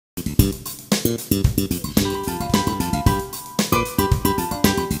I'm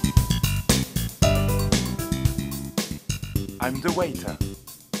the waiter.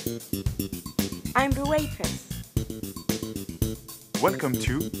 I'm the waitress. Welcome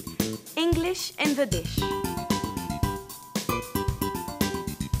to English in the dish.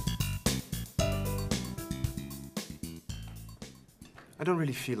 I don't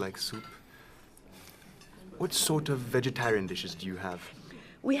really feel like soup. What sort of vegetarian dishes do you have?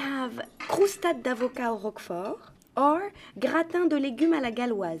 We have croustade d'avocat au roquefort or gratin de légumes à la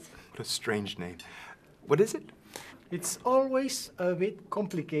galloise. What a strange name. What is it? It's always a bit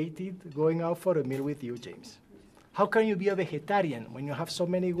complicated going out for a meal with you, James. How can you be a vegetarian when you have so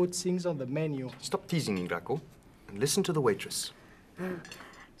many good things on the menu? Stop teasing me, Graco, and listen to the waitress.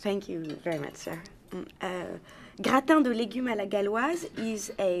 Thank you very much, sir. Gratin de légumes à la galloise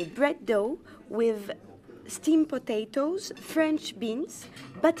is a bread dough with steamed potatoes, French beans,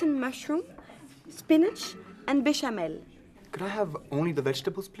 button mushroom, spinach, and bechamel. Could I have only the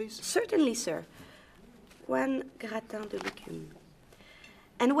vegetables, please? Certainly, sir. One gratin de légumes.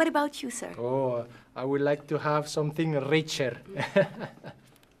 And what about you, sir? Oh, I would like to have something richer.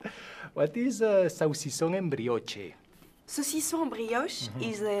 What is saucisson en brioche? Saucisson brioche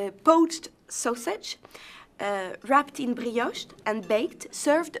is a poached sausage wrapped in brioche and baked,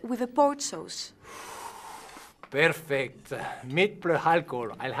 served with a port sauce. Perfect. Meat plus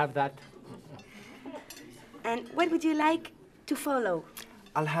alcohol. I'll have that. And what would you like to follow?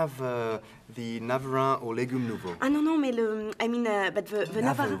 I'll have the Navarin aux légumes nouveaux. Ah non, mais but the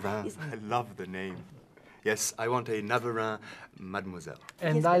Navarin is... I love the name. Yes, I want a Navarin mademoiselle.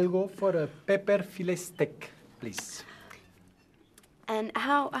 And Yes, I'll go for a pepper filet steak, please. And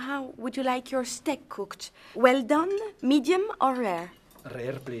how would you like your steak cooked? Well done, medium or rare?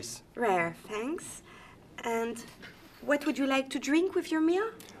 Rare, please. Rare, thanks. And what would you like to drink with your meal?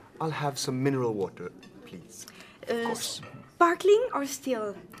 I'll have some mineral water, please. Of course. Sparkling or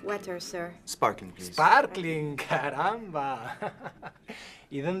still water, sir? Sparkling, please. Sparkling, caramba.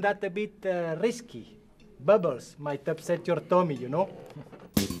 Isn't that a bit risky? Bubbles might upset your tummy, you know?